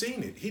 But we've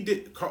seen it. He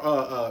did.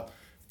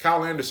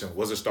 Kyle Anderson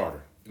was a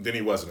starter. then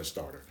he wasn't a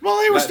starter.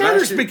 Well, they were Last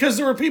starters year- because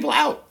there were people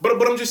out. But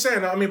I'm just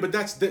saying. I mean, but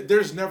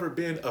there's never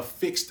been a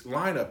fixed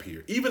lineup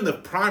here. Even the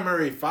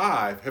primary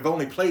five have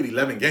only played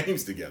 11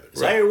 games together.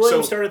 Zaire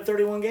Williams started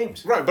 31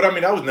 games. Right, but I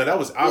mean that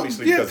was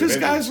obviously Yeah, because of because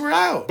guys injuries. were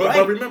out.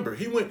 But remember,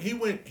 he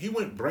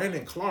went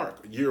Brandon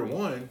Clark year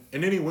 1,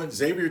 and then he went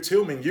Xavier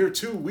Tillman year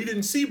 2. We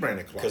didn't see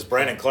Brandon Clark Because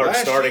Brandon Clark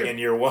Last starting year- in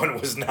year 1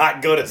 was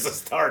not good as a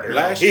starter.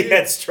 Last He year-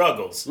 had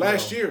struggles.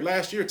 Last year,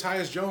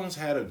 Tyus Jones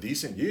had a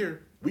decent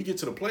year. We get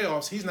to the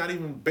playoffs, he's not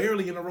even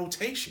barely in a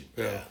rotation.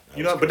 Yeah.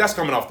 But that's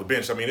coming off the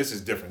bench. I mean, this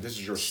is different. This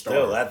is your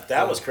Still, starter.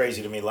 that was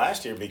crazy to me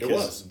last year because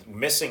was.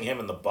 missing him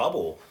in the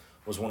bubble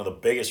was one of the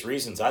biggest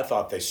reasons I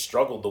thought they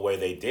struggled the way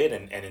they did,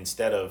 and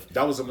instead of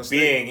That was a mistake.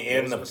 being That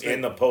in was a the mistake.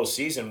 in the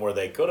postseason where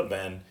they could have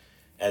been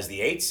as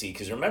the 8th seed,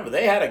 because remember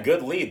they had a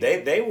good lead.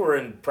 They were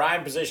in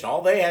prime position.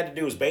 All they had to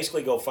do was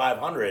basically go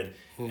 500,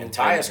 and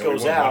Tyus And we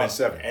goes went out,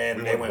 1-7. and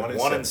We they went went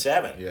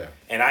 1-7. 1-7. Yeah.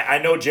 And I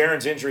know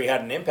Jaren's injury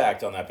had an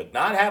impact on that, but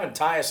not having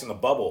Tyus in the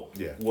bubble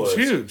Yeah. was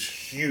huge.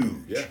 huge.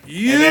 Yeah.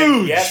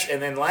 Huge.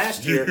 And then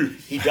last year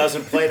he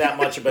doesn't play that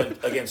much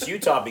against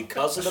Utah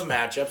because of the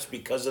matchups,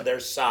 because of their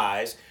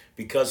size,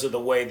 because of the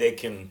way they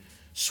can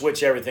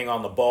switch everything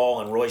on the ball,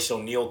 and Royce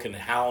O'Neal can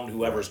hound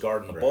whoever's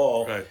guarding the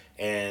ball. Right.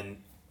 And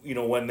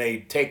when they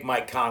take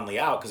Mike Conley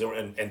out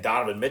and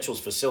Donovan Mitchell's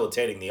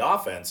facilitating the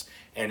offense,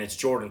 and it's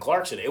Jordan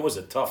Clarkson, it was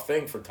a tough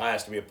thing for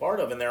Tyus to be a part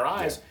of in their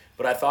eyes. Yeah.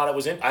 But I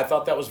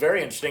thought that was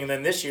very interesting. And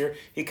then this year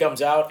he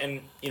comes out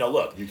and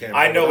look, You can't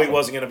I know play he without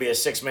wasn't going to be a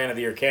 6th man of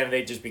the year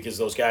candidate just because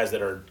those guys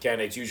that are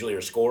candidates usually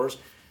are scorers.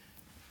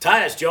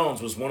 Tyus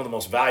Jones was one of the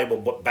most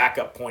valuable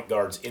backup point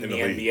guards in the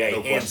league. NBA,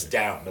 No hands question.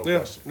 down. No Yeah,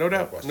 question. no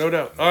doubt, question. no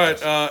doubt. All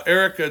right,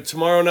 Eric,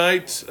 tomorrow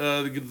night,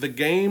 the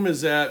game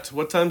is at,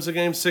 what time's the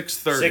game?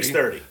 6:30.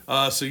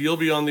 6:30. So you'll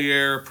be on the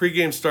air.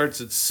 Pregame starts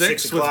at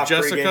 6 with o'clock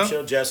Jessica. pregame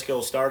show. Jessica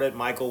will start it.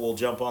 Michael will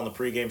jump on the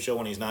pregame show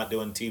when he's not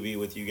doing TV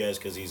with you guys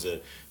because he's a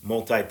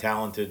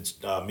multi-talented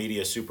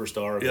media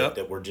superstar Yep.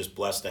 that we're just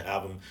blessed to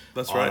have him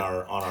That's on right.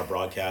 our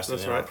broadcast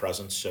That's and in our right.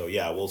 presence. So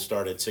yeah, we'll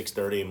start at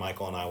 6:30, and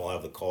Michael and I will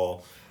have the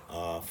call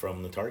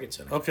from the Target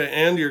Center. Okay,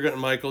 and you're going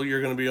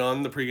to be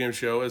on the pregame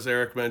show, as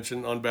Eric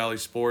mentioned, on Bally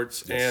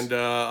Sports. Yes. And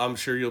I'm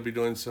sure you'll be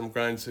doing some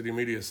Grind City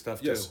Media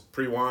stuff, Yes, too.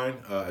 pre-wine.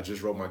 I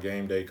just wrote my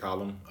game day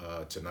column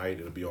tonight.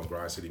 It'll be on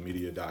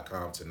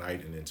grindcitymedia.com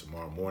tonight, and then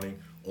tomorrow morning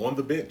on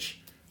the bench,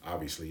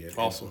 obviously. And,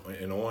 Awesome.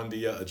 And on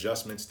the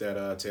adjustments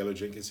that Taylor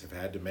Jenkins have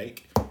had to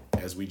make,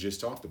 as we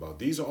just talked about.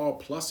 These are all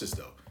pluses,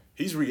 though.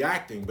 He's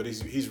reacting, but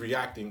he's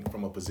reacting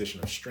from a position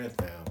of strength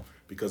now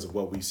because of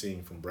what we've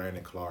seen from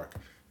Brandon Clark,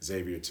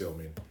 Xavier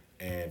Tillman,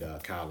 and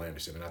Kyle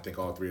Anderson. And I think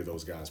all 3 of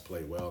those guys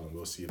play well, and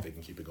we'll see if they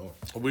can keep it going.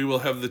 We will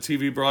have the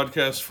TV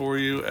broadcast for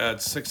you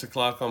at 6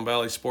 o'clock on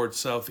Bally Sports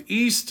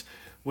Southeast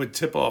with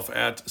tip-off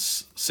at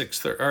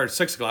 6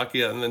 o'clock,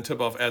 and then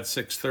tip-off at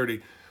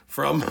 6:30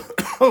 from,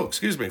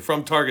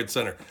 from Target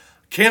Center.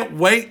 Can't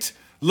wait.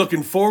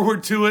 Looking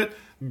forward to it.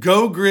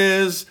 Go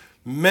Grizz.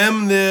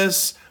 Mem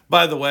this.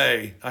 By the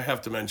way, I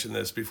have to mention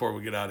this before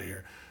we get out of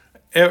here.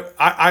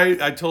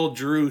 I told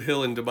Drew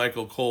Hill and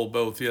DeMichael Cole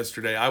both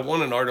yesterday, I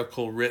want an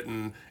article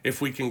written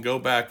if we can go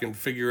back and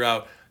figure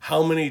out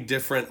how many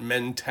different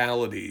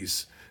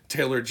mentalities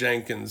Taylor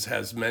Jenkins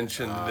has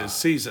mentioned this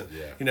season.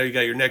 Yeah. You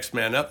got your next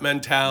man up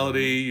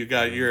mentality, you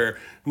got your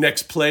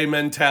next play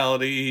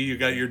mentality, you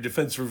got your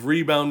defensive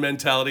rebound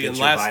mentality. Get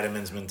your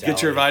vitamins mentality.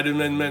 Get your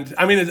vitamin mentality.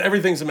 I mean,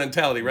 everything's a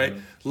mentality, right?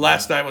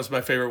 Last night was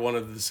my favorite one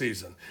of the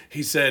season.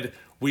 He said,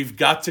 we've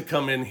got to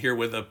come in here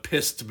with a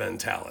pissed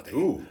mentality.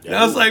 Ooh. And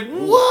I was like,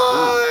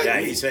 what? Yeah,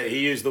 he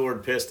used the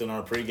word pissed in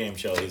our pregame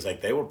show. He's like,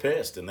 they were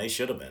pissed, and they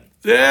should have been.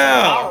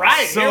 Yeah. All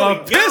right, So here a we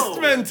go.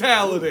 pissed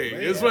mentality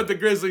is what the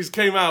Grizzlies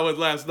came out with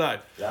last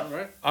night. All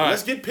right. All right.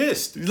 Let's get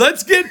pissed.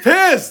 Let's get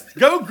pissed.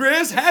 Go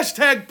Grizz.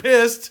 Hashtag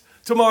pissed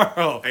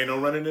tomorrow. Ain't no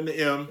running in the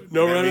M.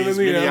 No That running means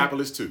in the M.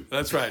 Minneapolis too.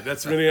 That's right.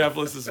 That's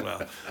Minneapolis as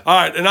well. All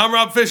right. And I'm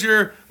Rob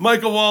Fisher,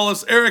 Michael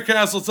Wallace, Eric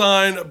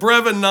Hasseltine,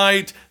 Brevin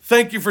Knight.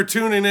 Thank you for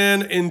tuning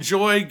in.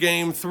 Enjoy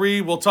Game 3.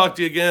 We'll talk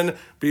to you again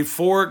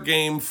before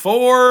Game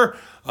 4.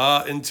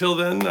 Until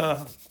then,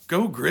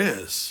 go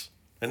Grizz.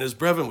 And as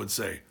Brevin would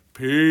say,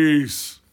 peace.